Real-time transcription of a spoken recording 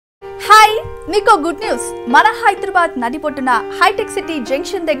Hi మీకు good news మన Hyderabad నడిపొట్టున hitech city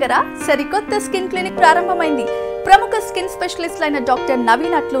junction దగ్గర సరికొత్త స్కిన్ క్లినిక్ ప్రారంభమైంది. ప్రముఖ స్కిన్ స్పెషలిస్ట్ అయిన డాక్టర్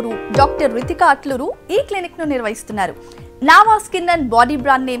నవీన్ అట్లూరు, డాక్టర్ రితికా అట్లూరు ఈ క్లినిక్ ను నిర్వహిస్తున్నారు. నావా skin and body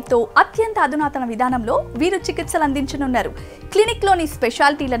brand name తో అత్యంత అధునాతన విధానంలో వీరు చికిత్సలు అందించనున్నారు. క్లినిక్ లోని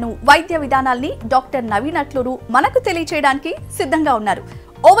స్పెషాలిటీలను, వైద్య విధానాల్ని డాక్టర్ నవీన్ అట్లూరు మనకు తెలియజేయడానికి సిద్ధంగా ఉన్నారు.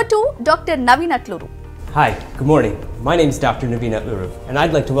 Over to doctor Naveen Atluru. Hi, good morning. My name is Dr. Naveen Atluru, and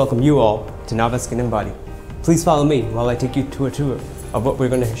I'd like to welcome you all to NAVA Skin and Body. Please follow me while I take you to a tour of what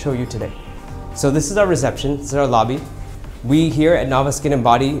we're going to show you today. So this is our reception, this is our lobby. We here at NAVA Skin and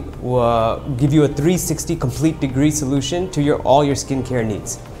Body give you a 360 complete degree solution to all your skincare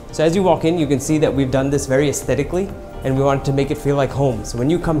needs. So as you walk in, you can see that we've done this very aesthetically, and we wanted to make it feel like home. So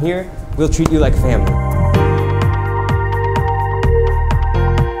when you come here, we'll treat you like family.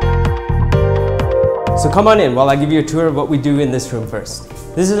 So come on in while I give you a tour of what we do in this room first.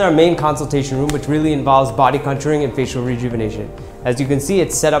 This is our main consultation room, which really involves body contouring and facial rejuvenation. As you can see,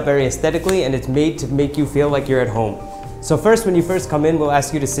 it's set up very aesthetically and it's made to make you feel like you're at home. So first, when you first come in, we'll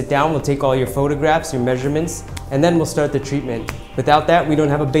ask you to sit down, we'll take all your photographs, your measurements, and then we'll start the treatment. Without that, we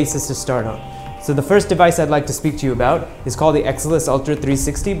don't have a basis to start on. So the first device I'd like to speak to you about is called the Exelis Ultra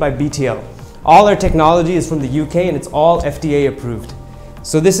 360 by BTL. All our technology is from the UK and it's all FDA approved.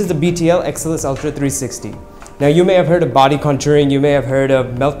 So this is the BTL Exelis Ultra 360. Now you may have heard of body contouring, you may have heard of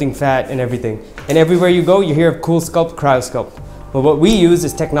melting fat and everything. And everywhere you go, you hear of Cool Sculpt, Cryo Sculpt. But what we use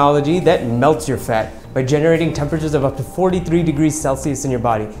is technology that melts your fat by generating temperatures of up to 43 degrees Celsius in your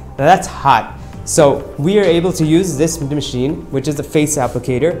body. Now that's hot. So we are able to use this machine, which is a face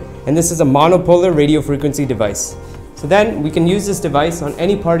applicator, and this is a monopolar radio frequency device. So then we can use this device on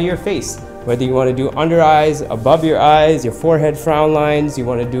any part of your face. Whether you want to do under eyes, above your eyes, your forehead frown lines, you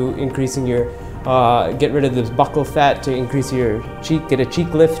want to do increasing your, get rid of this buccal fat to increase your cheek, get a cheek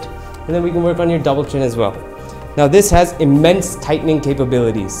lift, and then we can work on your double chin as well. Now this has immense tightening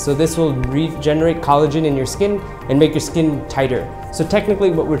capabilities. So this will regenerate collagen in your skin and make your skin tighter. So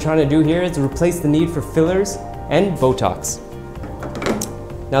technically what we're trying to do here is to replace the need for fillers and Botox.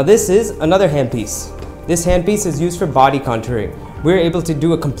 Now this is another handpiece. This handpiece is used for body contouring. We're able to do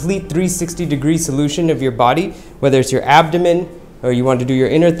a complete 360 degree solution of your body, whether it's your abdomen, or you want to do your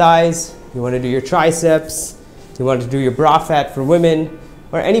inner thighs, you want to do your triceps, you want to do your bra fat for women,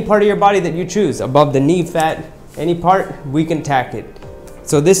 or any part of your body that you choose, above the knee fat, any part, we can tack it.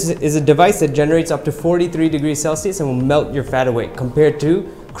 So this is a device that generates up to 43 degrees Celsius and will melt your fat away, compared to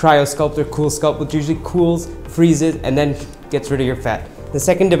Cryo Sculpt or Cool Sculpt, which usually cools, freezes, and then gets rid of your fat. The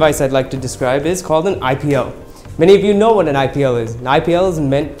second device I'd like to describe is called an IPL. Many of you know what an IPL is. An IPL is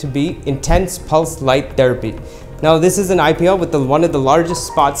meant to be intense pulse light therapy. Now this is an IPL with one of the largest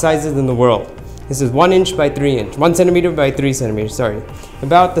spot sizes in the world. This is 1 inch by 3 inch, 1 centimeter by 3 centimeters, sorry.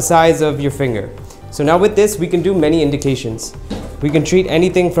 About the size of your finger. So now with this, we can do many indications. We can treat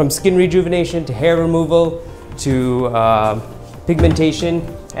anything from skin rejuvenation to hair removal to pigmentation,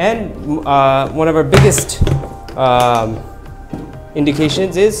 and one of our biggest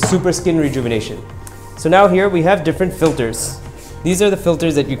indications is super skin rejuvenation. So now here we have different filters. These are the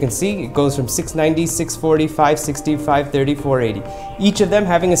filters that you can see. It goes from 690, 640, 560, 530, 480. Each of them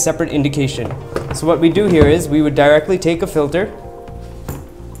having a separate indication. So what we do here is we would directly take a filter,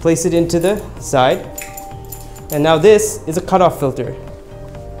 place it into the side, and now this is a cutoff filter.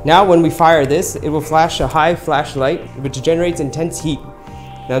 Now when we fire this, it will flash a high flashlight which generates intense heat.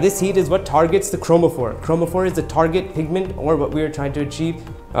 Now this heat is what targets the chromophore. Chromophore is the target pigment, or what we are trying to achieve,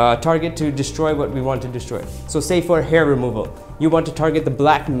 target to destroy what we want to destroy. So say for hair removal, you want to target the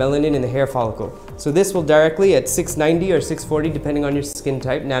black melanin in the hair follicle. So this will directly at 690 or 640, depending on your skin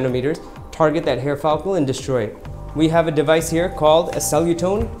type, nanometers, target that hair follicle and destroy it. We have a device here called a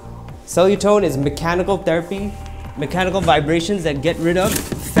Cellutone. Cellutone is mechanical therapy, mechanical vibrations that get rid of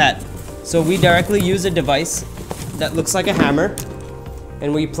fat. So we directly use a device that looks like a hammer,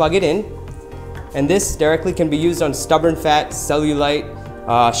 and we plug it in, and this directly can be used on stubborn fat, cellulite,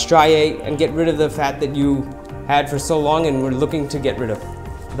 striae, and get rid of the fat that you had for so long and were looking to get rid of.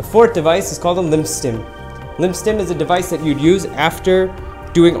 The fourth device is called a lymph stim. Lymph stim is a device that you'd use after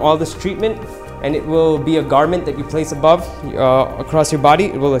doing all this treatment, and it will be a garment that you place above, across your body.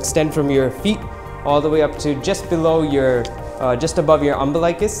 It will extend from your feet all the way up to just below your, just above your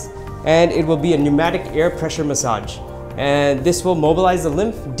umbilicus, and it will be a pneumatic air pressure massage. And this will mobilize the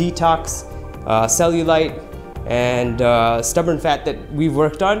lymph, detox cellulite and stubborn fat that we've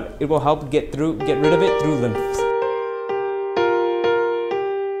worked on. It will help get rid of it through lymphs.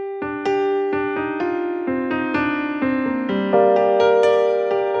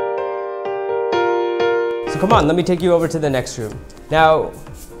 So come on, let me take you over to the next room. Now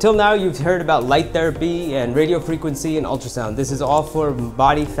till now you've heard about light therapy and radio frequency and ultrasound. This is all for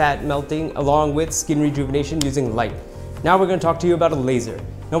body fat melting along with skin rejuvenation using light. Now we're going to talk to you about a laser.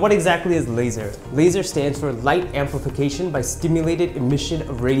 Now what exactly is laser? Laser stands for light amplification by stimulated emission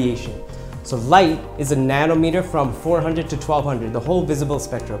of radiation. So light is a nanometer from 400 to 1200, the whole visible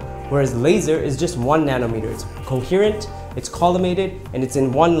spectrum, whereas laser is just 1 nanometer. It's coherent, it's collimated, and it's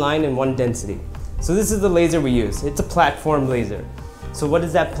in one line and one density. So this is the laser we use. It's a platform laser. So what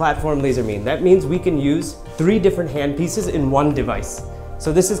does that platform laser mean? That means we can use 3 different handpieces in one device.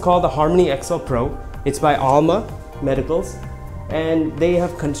 So this is called the Harmony XL Pro. It's by Alma Medicals, and they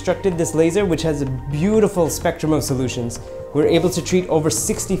have constructed this laser which has a beautiful spectrum of solutions. We're able to treat over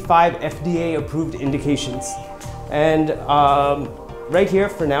 65 FDA approved indications. And right here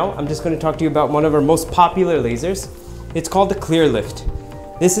for now, I'm just going to talk to you about one of our most popular lasers. It's called the Clear Lift.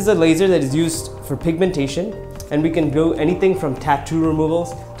 This is a laser that is used for pigmentation, and we can do anything from tattoo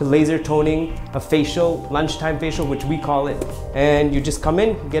removals to laser toning, a facial, lunchtime facial, which we call it. And you just come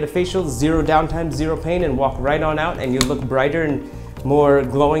in, get a facial, 0 downtime, 0 pain, and walk right on out, and you look brighter and more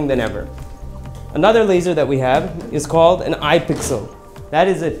glowing than ever. Another laser that we have is called an iPixel. That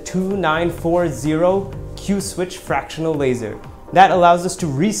is a 2940 Q-switch fractional laser. That allows us to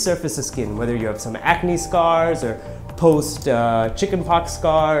resurface the skin, whether you have some acne scars or post chickenpox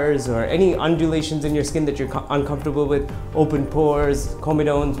scars or any undulations in your skin that you're uncomfortable with, open pores,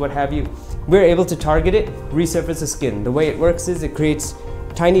 comedones, what have you. We're able to target it, resurface the skin. The way it works is it creates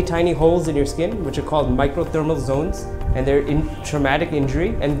tiny holes in your skin, which are called microthermal zones, and they're in traumatic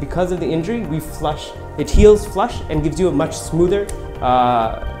injury, and because of the injury we flush. It heals flush and gives you a much smoother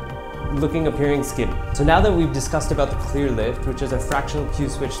looking appearing skin. So now that we've discussed about the Clear Lift, which is a fractional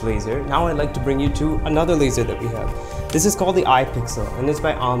Q-switch laser, now I'd like to bring you to another laser that we have. This is called the iPixel, and it's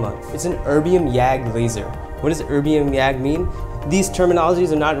by Alma. It's an erbium YAG laser. What does erbium YAG mean? These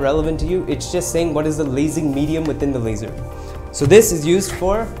terminologies are not relevant to you. It's just saying what is the lasing medium within the laser. So this is used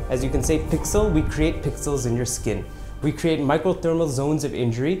for, as you can say, pixel. We create pixels in your skin. We create microthermal zones of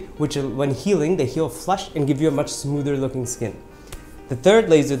injury, which when healing, they heal flush and give you a much smoother looking skin. The third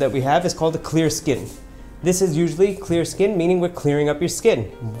laser that we have is called the Clear Skin. This is usually clear skin, meaning we're clearing up your skin.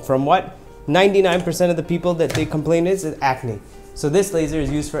 From what? 99% of the people that they complain is acne. So this laser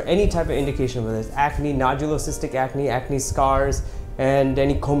is used for any type of indication, whether it's acne, nodulocystic acne, acne scars, and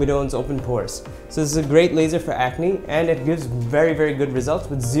any comedones, open pores. So this is a great laser for acne, and it gives very good results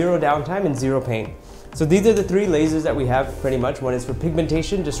with 0 downtime and 0 pain. So these are the 3 lasers that we have pretty much. One is for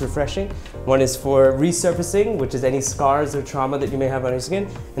pigmentation, just refreshing. One is for resurfacing, which is any scars or trauma that you may have on your skin.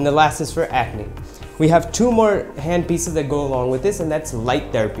 And the last is for acne. We have 2 more hand pieces that go along with this, and that's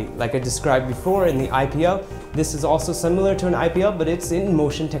light therapy. Like I described before in the IPL, this is also similar to an IPL, but it's in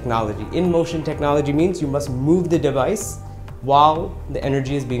motion technology. In motion technology means you must move the device while the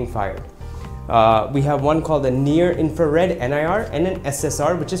energy is being fired. We have one called a near infrared NIR and an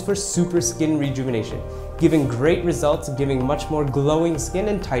SSR, which is for super skin rejuvenation, giving great results, giving much more glowing skin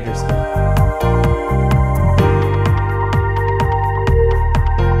and tighter skin.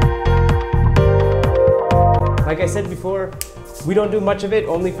 Like I said before, we don't do much of it,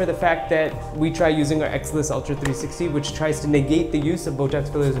 only for the fact that we try using our Exelis Ultra 360, which tries to negate the use of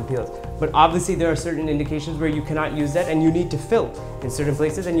Botox fillers and peels. But obviously there are certain indications where you cannot use that, and you need to fill in certain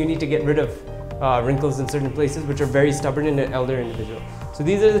places, and you need to get rid of wrinkles in certain places which are very stubborn in an elder individual. So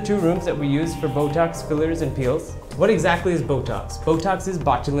these are the 2 rooms that we use for Botox, fillers, and peels. What exactly is Botox? Botox is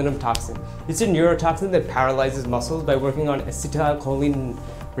botulinum toxin. It's a neurotoxin that paralyzes muscles by working on acetylcholine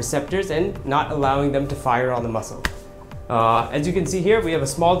receptors and not allowing them to fire on the muscle. As you can see here, we have a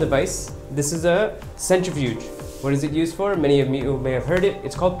small device. This is a centrifuge. What is it used for? Many of you may have heard it.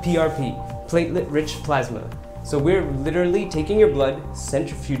 It's called PRP, platelet-rich plasma. So we're literally taking your blood,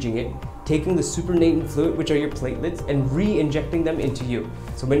 centrifuging it, taking the supernatant fluid, which are your platelets, and re-injecting them into you.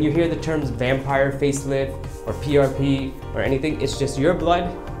 So when you hear the terms vampire facelift or PRP or anything, it's just your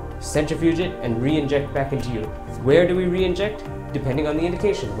blood, centrifuge it, and re-inject back into you. Where do we re-inject? Depending on the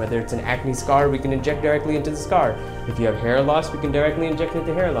indication. Whether it's an acne scar, we can inject directly into the scar. If you have hair loss, we can directly inject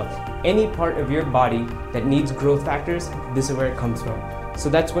into hair loss. Any part of your body that needs growth factors, this is where it comes from. So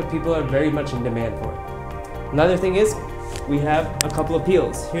that's what people are very much in demand for. Another thing is, we have a couple of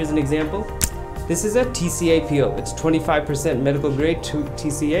peels. Here's an example. This is a TCA peel. It's 25% medical grade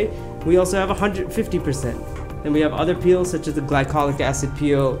TCA. We also have 150%. Then we have other peels such as the glycolic acid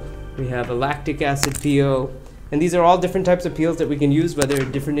peel. We have a lactic acid peel. And these are all different types of peels that we can use, whether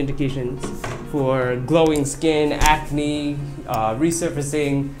different indications for glowing skin, acne,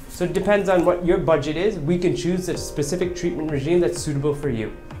 resurfacing. So it depends on what your budget is. We can choose a specific treatment regime that's suitable for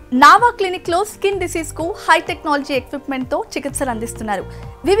you. నావా క్లినిక్లో skin డిసీజ్కు high technology ఎక్విప్మెంట్తో చికిత్సలు అందిస్తున్నారు.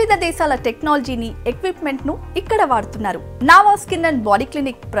 వివిధ దేశాల టెక్నాలజీని, ఎక్విప్మెంట్ను ఇక్కడ వాడుతున్నారు. నావా skin and body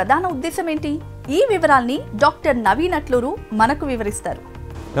clinic ప్రధాన ఉద్దేశం ఏంటి? ఈ వివరాల్ని డాక్టర్ నవీన్ అట్లూరు మనకు వివరిస్తారు.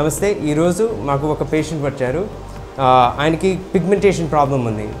 నమస్తే. ఈరోజు మాకు ఒక పేషెంట్ వచ్చారు. ఆయనకి పిగ్మెంటేషన్ ప్రాబ్లం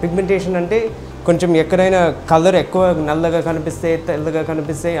ఉంది. పిగ్మెంటేషన్ అంటే కొంచెం ఎక్కడైనా కలర్ ఎక్కువ నల్లగా కనిపిస్తే, తెల్లగా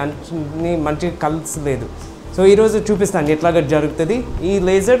కనిపిస్తే, అన్ని మంచిగా కలసలేదు. సో ఈరోజు చూపిస్తాను ఎట్లాగా జరుగుతుంది. ఈ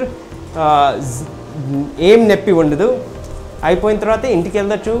లేజర్ ఏం నొప్పి ఉండదు. అయిపోయిన తర్వాత ఇంటికి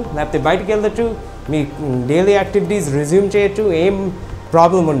వెళ్ళొచ్చు, లేకపోతే బయటికి వెళ్ళొచ్చు, మీ డైలీ యాక్టివిటీస్ రెజ్యూమ్ చేయొచ్చు, ఏం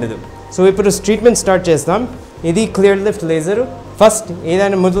ప్రాబ్లం ఉండదు. సో ఇప్పుడు ట్రీట్మెంట్ స్టార్ట్ చేస్తాం. ఇది క్లియర్ లిఫ్ట్ లేజరు. ఫస్ట్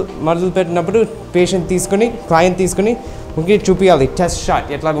ఏదైనా మొదలు పెట్టినప్పుడు పేషెంట్ తీసుకొని, క్లయింట్ తీసుకొని మీకు చూపించాలి టెస్ట్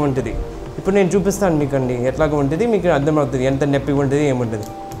షాట్ ఎట్లాగా ఉంటుంది. ఇప్పుడు నేను చూపిస్తాను మీకండి ఎట్లాగా ఉంటుంది, మీకు అర్థమవుతుంది ఎంత నొప్పి ఉంటుంది, ఏముంటుంది.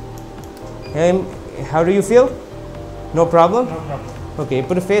 How do you feel? No problem? No problem. Okay,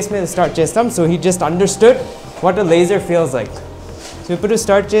 ఇప్పుడు ఫేస్ మీద స్టార్ట్ చేస్తాం. So he just understood what a laser feels like. So ఇప్పుడు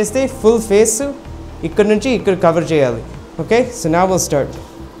స్టార్ట్ చేస్తే ఫుల్ ఫేస్ ఇక్కడ నుంచి ఇక్కడ కవర్ చేయాలి. Okay, so now we'll start.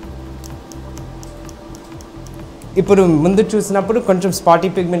 ఇప్పుడు ముందు చూసినప్పుడు కొంచెం స్పాటీ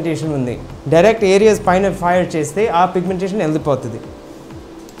పిగ్మెంటేషన్ ఉంది. డైరెక్ట్ ఏరియాస్ పైన ఫైర్ చేస్తే ఆ పిగ్మెంటేషన్ వెళ్ళిపోతుంది.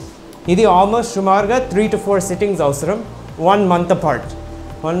 ఇది ఆల్మోస్ట్ సుమారుగా 3 to 4 సిట్టింగ్స్ అవసరం, 1 month apart.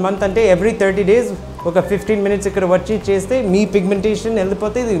 1 month అంటే ఎవ్రీ 30 days ఒక 15 minutes ఇక్కడ వచ్చి చేస్తే మీ పిగ్మెంటేషన్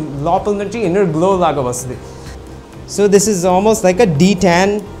వెళ్ళిపోతే ఇది లోపల నుంచి ఇన్నర్ గ్లో లాగా వస్తుంది. So this is almost like a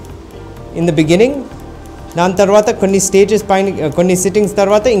D-Tan in the beginning. దాని తర్వాత కొన్ని స్టేజెస్ పైన, కొన్ని సిట్టింగ్స్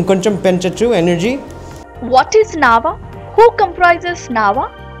తర్వాత ఇంకొంచెం పెంచచ్చు energy. What is NAVA? Who comprises NAVA?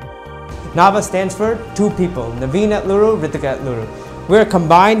 NAVA stands for two people, Naveen Atluru, Ritika Atluru. We're a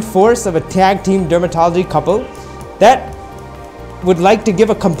combined force of a tag team dermatology couple that would like to give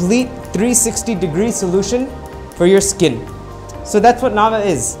a complete 360-degree solution for your skin. So that's what NAVA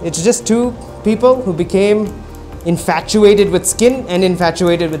is. It's just two people who became infatuated with skin and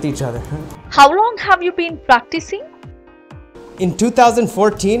infatuated with each other. How long have you been practicing? In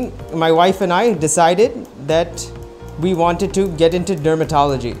 2014, my wife and I decided that we wanted to get into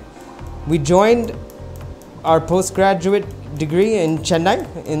dermatology. We joined our postgraduate degree in Chennai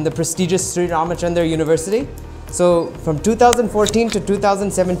in the prestigious Sri Ramachandra University. So from 2014 to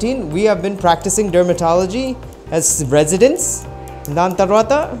 2017, we have been practicing dermatology as residents. Dan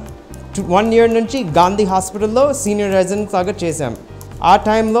tarvata 1 year nunchi Gandhi Hospital lo senior residents laga chesam. Our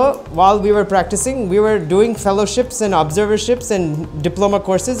time lo, while we were practicing, we were doing fellowships and observerships and diploma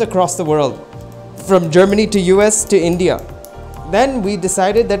courses across the world, from Germany to US to India. Then we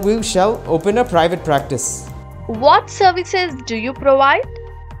decided that we shall open a private practice. What services do you provide?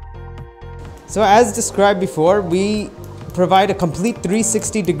 So as described before, we provide a complete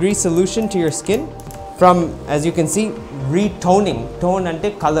 360-degree solution to your skin, from, as you can see, retoning. Tone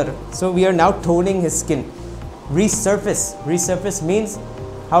ante color. So we are now toning his skin. Resurface. Resurface means,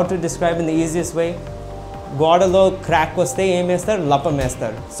 how to describe in the easiest way, godalo crack vaste em estar, lapam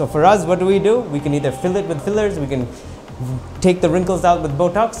estar. So for us, what do? We can either fill it with fillers, we can take the wrinkles out with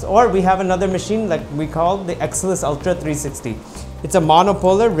Botox, or we have another machine like we call the Excelus Ultra 360. It's a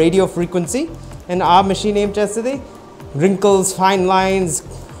monopolar radio frequency, and our machine aim chestadi wrinkles, fine lines,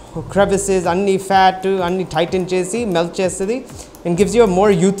 crevices, anni fat, anni tighten chesi, melt chestadi, and gives you a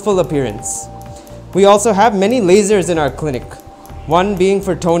more youthful appearance. We also have many lasers in our clinic, one being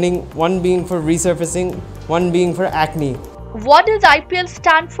for toning, one being for resurfacing, one being for acne. What does IPL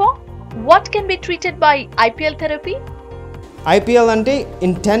stand for? What can be treated by IPL therapy? IPL ante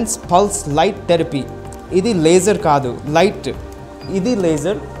intense pulse light therapy. Idi laser kaadu, light. Idi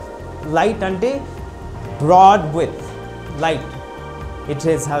laser. Light ante broad width light. It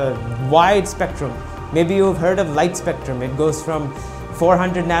has a wide spectrum. Maybe you've heard of light spectrum. It goes from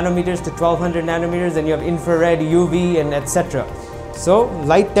 400 nanometers to 1200 nanometers, and you have infrared, UV, and etc. So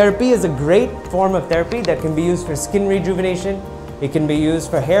light therapy is a great form of therapy that can be used for skin rejuvenation. It can be used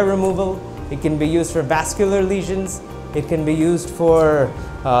for hair removal. It can be used for vascular lesions. It can be used for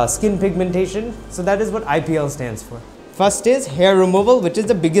skin pigmentation. So that is what IPL stands for. First is hair removal, which is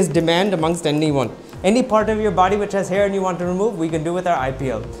the biggest demand amongst anyone. Any part of your body which has hair and you want to remove, we can do with our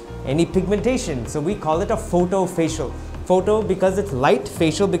IPL. Any pigmentation, so we call it a photofacial. Photo because it's light,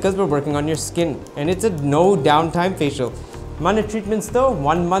 facial because we're working on your skin, and it's a no downtime facial. Mana treatments though,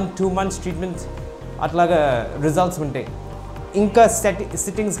 1 month, 2 months treatments, atlaga results untai. Inka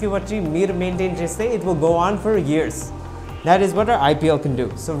sittings ki vachi meer maintain cheste, it will go on for years. That is what our IPL can do.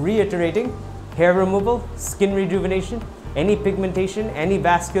 So reiterating, hair removal, skin rejuvenation, any pigmentation, any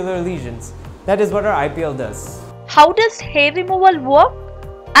vascular lesions. That is what our IPL does. How does hair removal work,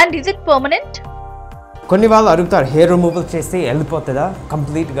 and is it permanent? కొన్ని వాళ్ళు అడుగుతారు hair removal చేస్తే వెళ్ళిపోతుందా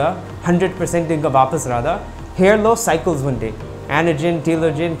కంప్లీట్గా 100% ఇంకా వాపస్ రాదా హెయిర్లో cycles ఉంటాయి anagen,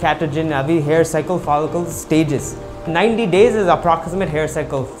 telogen, catagen అవి hair cycle follicle stages 90 days is approximate hair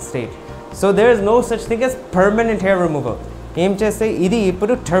cycle stage so there is no such thing as permanent hair removal ఏం చేస్తే ఇది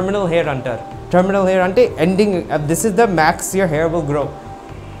ఇప్పుడు terminal hair అంటారు terminal hair అంటే ending this is the max your hair will grow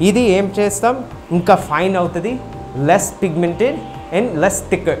ఇది ఏం చేస్తాం ఇంకా ఫైన్ అవుతుంది less pigmented and less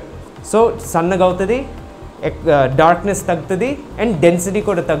thicker so సన్నగా అవుతుంది డార్క్నెస్ తగ్గుతుంది అండ్ డెన్సిటీ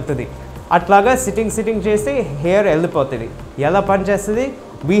కూడా తగ్గుతుంది అట్లాగా సిట్టింగ్ చేస్తే హెయిర్ వెళ్ళిపోతుంది ఎలా పనిచేస్తుంది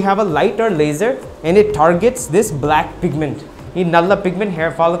we have a light or laser and it targets this black pigment ఈ నల్ల pigment hair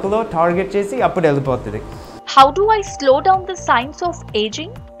follicle లో టార్గెట్ చేసి అప్పుడు వెళ్ళిపోతుంది How do I slow down the signs of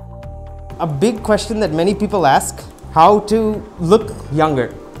aging? A big question that many people ask, how to look younger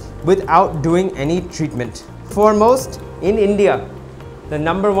without doing any treatment. Foremost, in India, the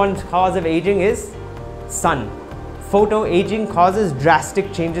 #1 cause of aging is sun. Photo aging causes drastic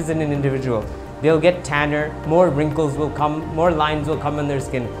changes in an individual. They'll get tanner, more wrinkles will come, more lines will come on their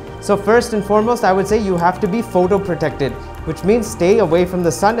skin. So first and foremost, I would say you have to be photo protected, which means stay away from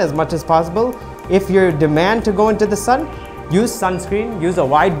the sun as much as possible. If you demand to go into the sun, use sunscreen, use a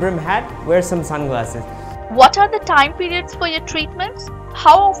wide brim hat, wear some sunglasses. What are the time periods for your treatments?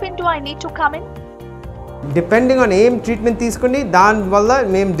 How often do I need to come in? Depending on ఏం treatment తీసుకుని దాని వల్ల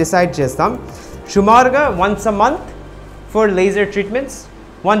మేము decide చేస్తాం సుమారుగా once a month for laser treatments,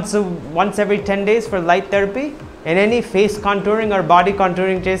 once every 10 days for light therapy, and any face contouring or body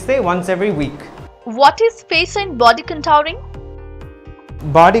contouring చేస్తే once every week. What is face and body contouring?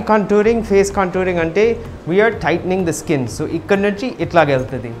 Body contouring, face contouring ante we are tightening the skin. So ikkada nunchi itla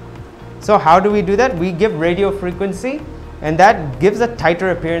వెళ్తది. So how do we do that? We give radio frequency and that gives a tighter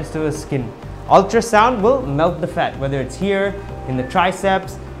appearance to the skin. Ultrasound will melt the fat, whether it's here, in the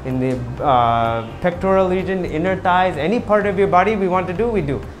triceps, in the pectoral region, inner thighs, any part of your body we want to do, we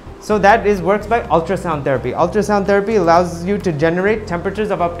do. So that works by ultrasound therapy. Ultrasound therapy allows you to generate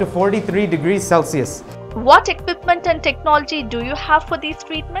temperatures of up to 43 degrees Celsius. What equipment and technology do you have for these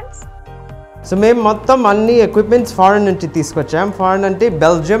treatments? So మేము మొత్తం అన్ని equipments foreign నుంచి తీసుకొచ్చాం foreign అంటే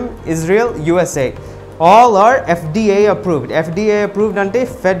Belgium Israel USA all are FDA approved. FDA approved ante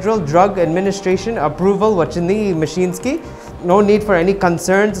Federal Drug Administration approval vachindi ee machines ki. No need for any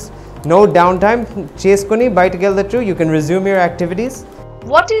concerns, no downtime. Cheskoni bayitiki vellochu, you can resume your activities.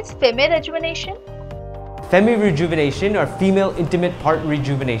 What is femi-rejuvenation? Femi-rejuvenation or female intimate part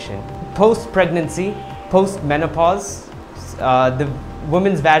rejuvenation. Post-pregnancy, post-menopause, the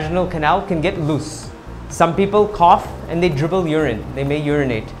woman's vaginal canal can get loose. Some people cough and they dribble urine, they may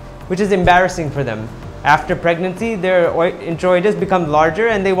urinate, which is embarrassing for them. After pregnancy, their introitus become larger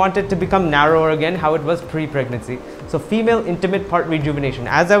and they want it to become narrower again, how it was pre-pregnancy. So female intimate part rejuvenation.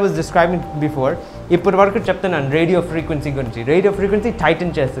 As I was describing before, ippuru varaku cheptunnan radio frequency gurinchi. Radio frequency tighten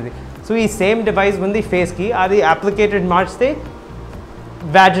chestadi. So ee same device undi face ki adi applicated marchte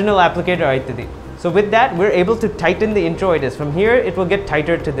vaginal applicator aitadi. So with that, we're able to tighten the introitus. From here, it will get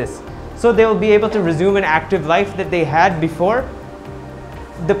tighter to this. So they will be able to resume an active life that they had before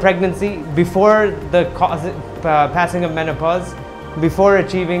the pregnancy, before the passing of menopause, before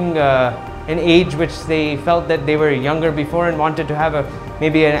achieving an age which they felt that they were younger before and wanted to have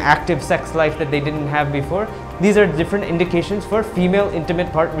maybe an active sex life that they didn't have before. These are different indications for female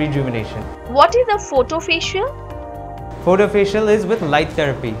intimate part rejuvenation. What is a photofacial? Photofacial is with light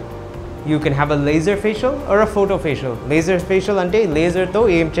therapy. You can have a laser facial or a photofacial. Laser facial ante laser tho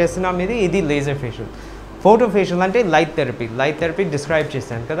em chestunam idi laser facial. Photofacial ante light therapy. Light therapy describe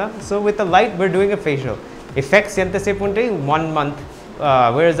chestan kada. So with the light we're doing a facial. Effects enta sepu unte 1 month,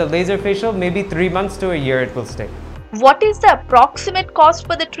 whereas a laser facial maybe 3 months to a year it will stay. What is the approximate cost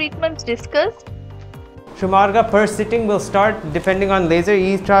for the treatments discussed? Shumarga per sitting will start depending on laser.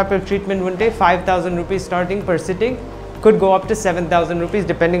 Each type of treatment unte 5,000 rupees starting per sitting. Could go up to 7,000 rupees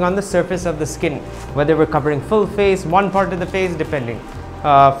depending on the surface of the skin, whether we're covering full face, one part of the face, depending.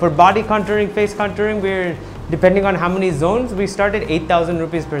 For body contouring, face contouring, we're depending on how many zones, we start at 8,000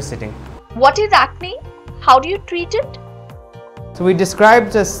 rupees per sitting. What is acne? How do you treat it? So we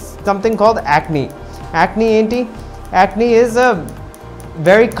described something called acne. Acne enti? Acne is a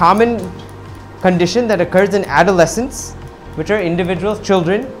very common condition that occurs in adolescents, which are individuals,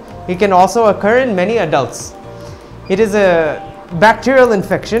 children. It can also occur in many adults. It is a bacterial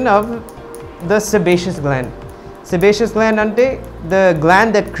infection of the sebaceous gland. Sebaceous gland ante the gland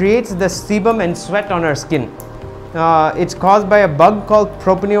that creates the sebum and sweat on our skin. It's caused by a bug called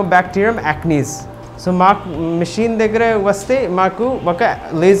Propionibacterium acnes. So machine దగ్గర వస్తే మాకు ఒక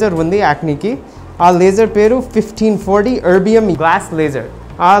laser ఉంది acne కి. ఆ laser పేరు 1540 erbium glass laser.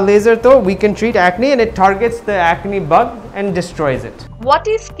 laser though we can treat acne, and it targets the acne bug and destroys it. What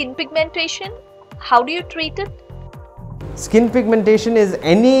is skin pigmentation? How do you treat it? Skin pigmentation is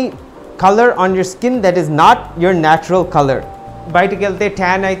any color on your skin that is not your natural color. బయటికి వెళ్తే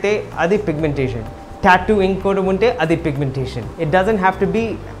tan అయితే అది pigmentation. Tattoo ink కూడా ఉంటే అది pigmentation. It doesn't have to be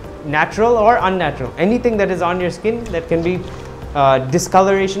natural or unnatural. Anything that is on your skin that can be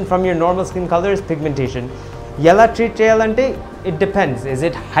discoloration from your normal skin color is pigmentation. ఎలా treat చేయాలంటే it depends. Is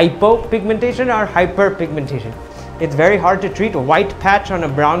it hypopigmentation or hyperpigmentation? It's very hard to treat a white patch on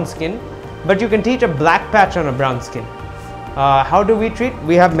a brown skin, but you can treat a black patch on a brown skin. How do we treat?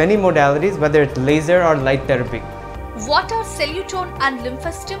 We have many modalities, whether it's laser or light therapy. What are cellulose and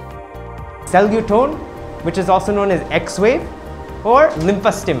lymphostim? Cellulose, which is also known as X-wave, or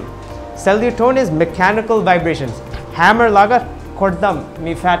lymphostim. Cellulose is mechanical vibrations. Hammer laga kodam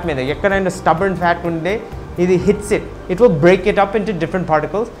mi fat meda ekkadaina stubborn fat unde ఇది hits it. It will break it up into different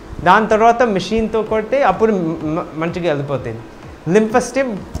particles. దాని తర్వాత మెషిన్తో కొడితే అప్పుడు మంచిగా వెళ్ళిపోతుంది. లింఫోస్టిమ్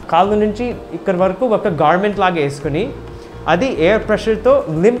కాళ్ళ నుంచి ఇక్కడ వరకు ఒక గార్మెంట్ లాగా వేసుకుని అది ఎయిర్ ప్రెషర్తో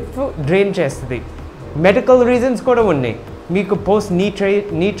లింఫ్ డ్రైన్ చేస్తుంది. మెడికల్ రీజన్స్ కూడా ఉన్నాయి. మీకు పోస్ట్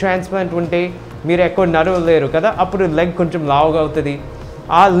నీ ట్రాన్స్ప్లాంట్ ఉంటే మీరు ఎక్కువ నడవలేరు కదా, అప్పుడు లెగ్ కొంచెం లావుగా అవుతుంది,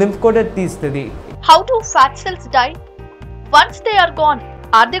 ఆ లింఫ్ కూడా తీస్తుంది. How do fat cells die? Once they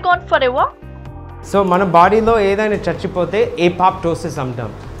are they gone forever? So మన బాడీలో ఏదైనా చచ్చిపోతే apoptosis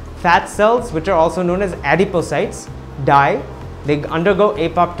అంటాం. Fat cells, which are also known as adipocytes, die. They undergo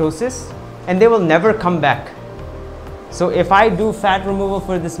apoptosis and they will never come back. So if I do fat removal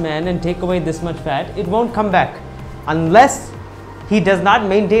for this man and take away this much fat, it won't come back unless he does not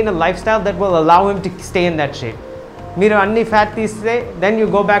maintain a lifestyle that will allow him to stay in that shape. మీరు అన్ని fat తీస్తే then you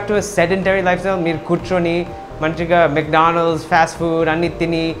go back to a sedentary lifestyle. మీరు కూర్చొని మంచిగా McDonald's fast food అన్ని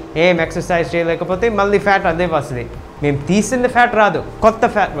తిని ఏం exercise చేయలేకపోతే మళ్ళీ ఫ్యాట్ అదే వస్తుంది. మేము తీసిన ఫ్యాట్ రాదు, కొత్త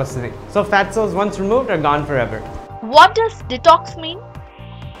ఫ్యాట్ వస్తుంది. So fat cells once removed are gone for ever. What does detox mean?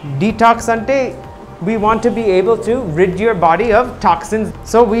 Detox ante we want to be able to rid your body of toxins.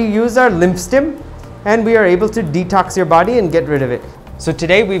 So we use our lymph stem and we are able to detox your body and get rid of it. So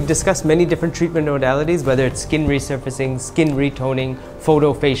today we've discussed many different treatment modalities, whether it's skin resurfacing, skin retoning,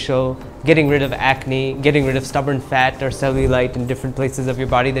 photofacial, getting rid of acne, getting rid of stubborn fat or cellulite in different places of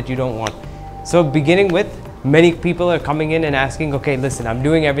your body that you don't want. So beginning with, many people are coming in and asking, okay, listen, I'm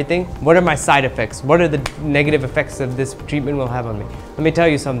doing everything. What are my side effects? What are the negative effects of this treatment will have on me? Let me tell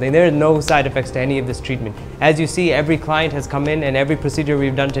you something. There are no side effects to any of this treatment. As you see, every client has come in and every procedure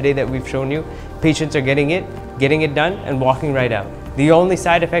we've done today that we've shown you, patients are getting it done and walking right out. The only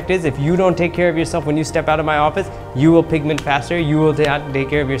side effect is if you don't take care of yourself when you step out of my office, you will pigment faster, you will not take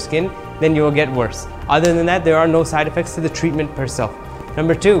care of your skin, then you will get worse. Other than that, there are no side effects to the treatment per se.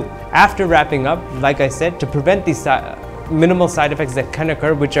 Number two, after wrapping up, like I said, to prevent these minimal side effects that can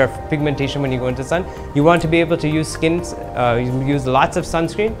occur, which are pigmentation when you go into the sun, you want to be able to use lots of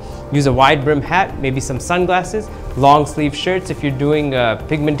sunscreen, use a wide brim hat, maybe some sunglasses, long sleeve shirts if you're doing a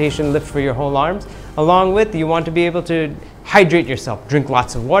pigmentation lift for your whole arms. Along with, you want to be able to hydrate yourself, drink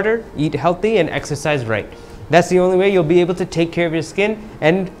lots of water, eat healthy and exercise right. That's the only way you'll be able to take care of your skin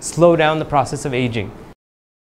and slow down the process of aging.